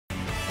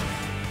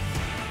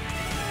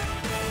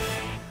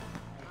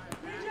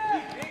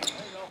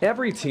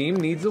Every team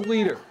needs a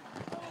leader.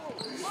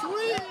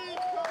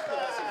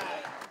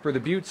 For the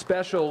Butte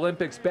Special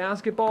Olympics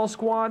basketball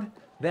squad,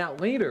 that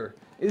leader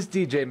is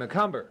DJ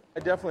Macumber. I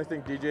definitely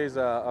think DJ's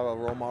a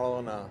role model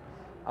and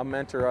a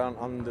mentor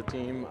on the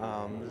team.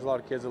 There's a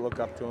lot of kids that look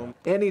up to him.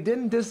 And he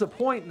didn't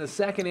disappoint in the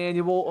second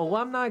annual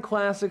Alumni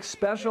Classic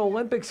Special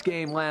Olympics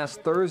game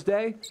last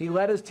Thursday. He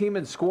led his team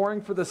in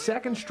scoring for the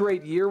second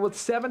straight year with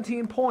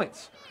 17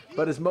 points.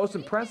 But his most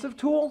impressive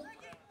tool?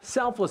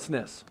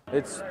 Selflessness.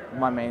 It's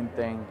my main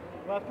thing.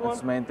 It's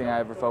the main thing I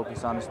ever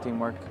focus on is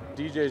teamwork.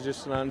 DJ's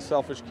just an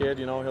unselfish kid,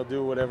 you know, he'll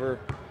do whatever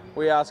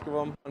we ask of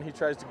him. And he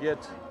tries to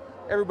get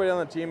everybody on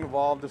the team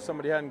involved. If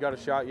somebody hadn't got a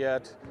shot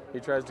yet, he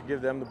tries to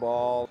give them the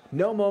ball.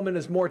 No moment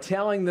is more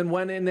telling than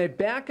when in a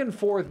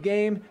back-and-forth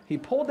game, he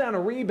pulled down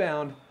a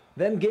rebound,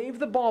 then gave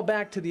the ball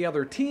back to the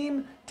other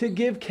team to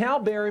give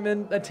Cal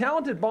Berryman, a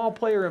talented ball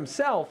player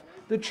himself,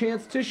 the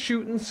chance to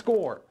shoot and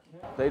score.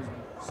 They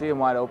see him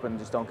wide open,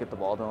 just don't get the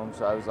ball to him,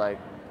 so I was like,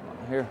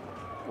 here,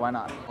 why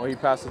not? Well, he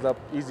passes up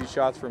easy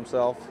shots for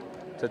himself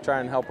to try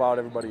and help out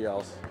everybody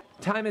else.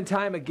 Time and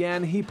time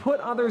again, he put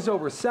others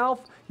over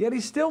self, yet he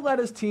still led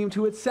his team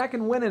to its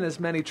second win in as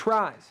many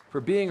tries.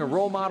 For being a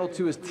role model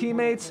to his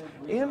teammates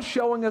and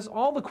showing us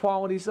all the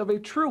qualities of a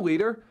true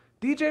leader,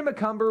 DJ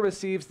Macumber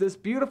receives this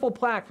beautiful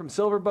plaque from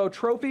Silver Bow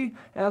Trophy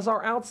as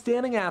our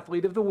Outstanding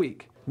Athlete of the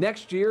Week.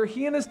 Next year,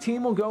 he and his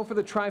team will go for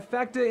the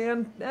trifecta,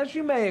 and as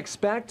you may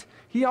expect,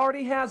 he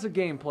already has a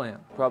game plan.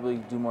 Probably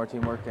do more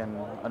teamwork and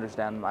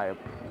understand my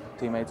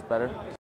teammates better.